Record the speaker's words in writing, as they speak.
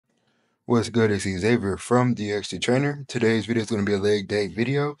What's good? It's Xavier from Dxthetrainer. Today's video is going to be a leg day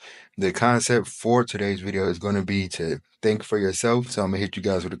video. The concept for today's video is going to be to think for yourself. So I'm going to hit you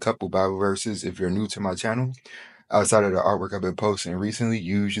guys with a couple Bible verses if you're new to my channel. Outside of the artwork I've been posting recently,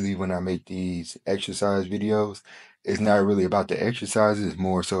 usually when I make these exercise videos, it's not really about the exercises, it's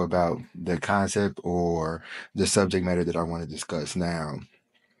more so about the concept or the subject matter that I want to discuss. Now,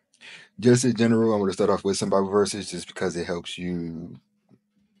 just in general, I'm going to start off with some Bible verses just because it helps you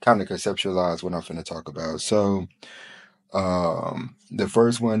kind of conceptualize what I'm going to talk about. So, the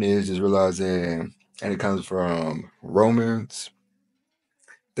first one is just realizing, and it comes from Romans.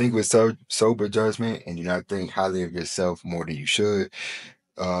 Think with sober judgment, and do not think highly of yourself more than you should.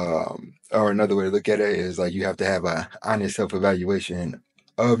 Or another way to look at it is like you have to have a honest self-evaluation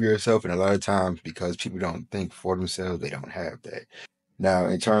of yourself, and a lot of times because people don't think for themselves, they don't have that. Now,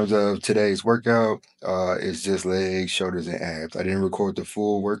 in terms of today's workout, it's just legs, shoulders, and abs. I didn't record the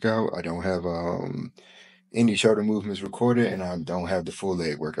full workout. I don't have any shoulder movements recorded, and I don't have the full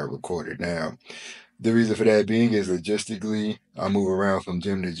leg workout recorded. Now, the reason for that being is logistically, I move around from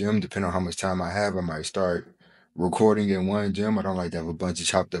gym to gym. Depending on how much time I have, I might start recording in one gym. I don't like to have a bunch of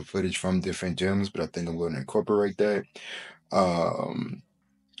chopped up footage from different gyms, but I think I'm going to incorporate that. Um,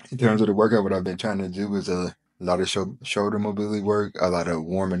 in terms of the workout, what I've been trying to do is a lot of shoulder mobility work, a lot of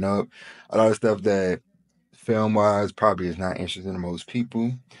warming up, a lot of stuff that film wise probably is not interesting to most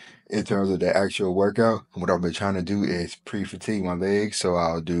people. In terms of the actual workout, what I've been trying to do is pre-fatigue my legs. So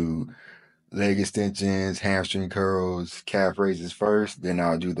I'll do leg extensions, hamstring curls, calf raises first, then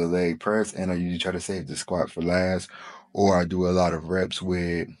I'll do the leg press, and I usually try to save the squat for last, or I do a lot of reps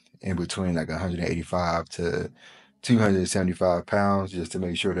with in between like 185 to 275 pounds just to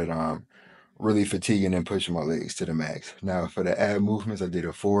make sure that I'm really fatiguing and pushing my legs to the max. Now for the ab movements, I did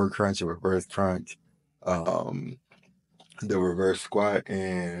a forward crunch, a reverse crunch, um, the reverse squat,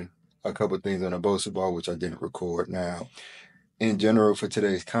 and a couple things on a Bosa ball, which I didn't record. Now, in general, for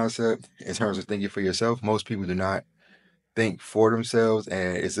today's concept, in terms of thinking for yourself, most people do not think for themselves,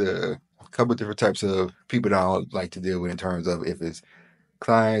 and it's a couple different types of people that I don't like to deal with in terms of if it's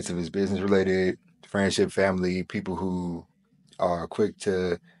clients, if it's business related, friendship, family, people who are quick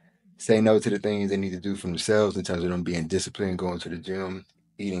to say no to the things they need to do for themselves in terms of them being disciplined, going to the gym,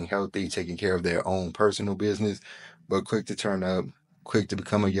 eating healthy, taking care of their own personal business, but quick to turn up, quick to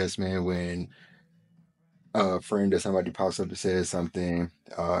become a yes man when a friend or somebody pops up and says something,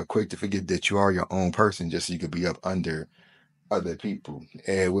 quick to forget that you are your own person just so you could be up under other people.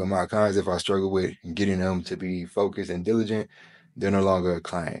 And with my clients, if I struggle with getting them to be focused and diligent, they're no longer a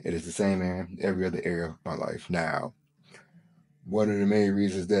client. It is the same in every other area of my life. Now, one of the main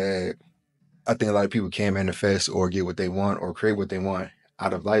reasons that I think a lot of people can't manifest or get what they want or create what they want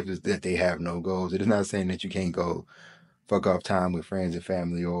out of life is that they have no goals. It is not saying that you can't go fuck off time with friends and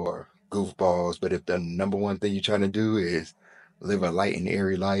family or goofballs, but if the number one thing you're trying to do is live a light and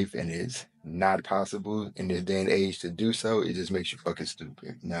airy life and it's not possible in this day and age to do so, it just makes you fucking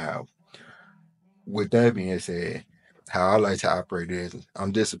stupid. Now, with that being said, how I like to operate is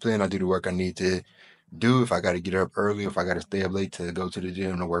I'm disciplined. I do the work I need to do. If I got to get up early, if I got to stay up late to go to the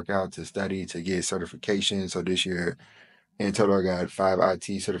gym to work out, to study, to get certifications. So this year, in total, I got 5 IT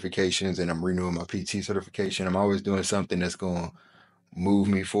certifications and I'm renewing my PT certification. I'm always doing something that's going to move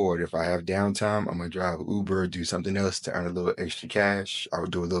me forward. If I have downtime, I'm going to drive Uber, do something else to earn a little extra cash. I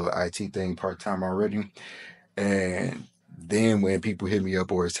would do a little IT thing part time already. And then when people hit me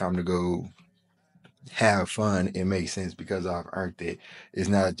up or it's time to go have fun, it makes sense because I've earned it. It's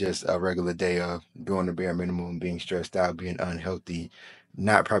not just a regular day of doing the bare minimum, being stressed out, being unhealthy,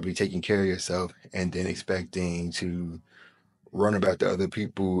 not properly taking care of yourself, and then expecting to run about to other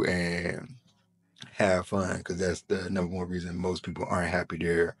people and have fun because that's the number one reason most people aren't happy.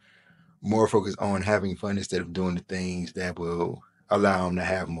 They're more focused on having fun instead of doing the things that will allow them to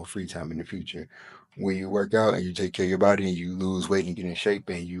have more free time in the future. When you work out and you take care of your body and you lose weight and get in shape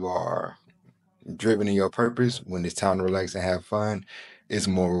and you are driven in your purpose, when it's time to relax and have fun, it's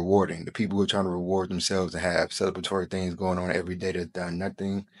more rewarding. The people who are trying to reward themselves and have celebratory things going on every day that's done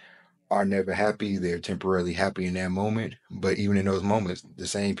nothing are never happy. They're temporarily happy in that moment. But even in those moments, the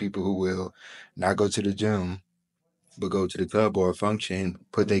same people who will not go to the gym, but go to the club or a function,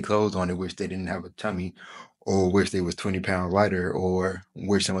 put their clothes on and wish they didn't have a tummy, or wish they was 20 pounds lighter, or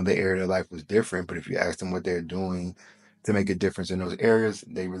wish some of the area of their life was different. But if you ask them what they're doing to make a difference in those areas,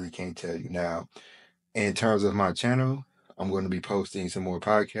 they really can't tell you. Now, in terms of my channel, I'm going to be posting some more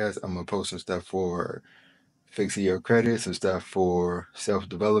podcasts. I'm going to post some stuff for fixing your credit, some stuff for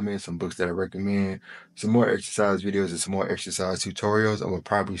self-development, some books that I recommend, some more exercise videos and some more exercise tutorials. I will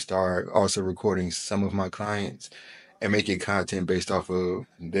probably start also recording some of my clients and making content based off of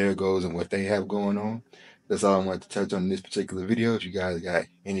their goals and what they have going on. That's all I wanted to touch on in this particular video. If you guys got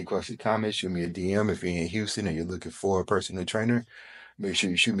any questions, comments, shoot me a DM. If you're in Houston and you're looking for a personal trainer, make sure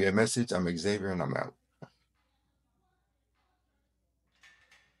you shoot me a message. I'm Xavier and I'm out.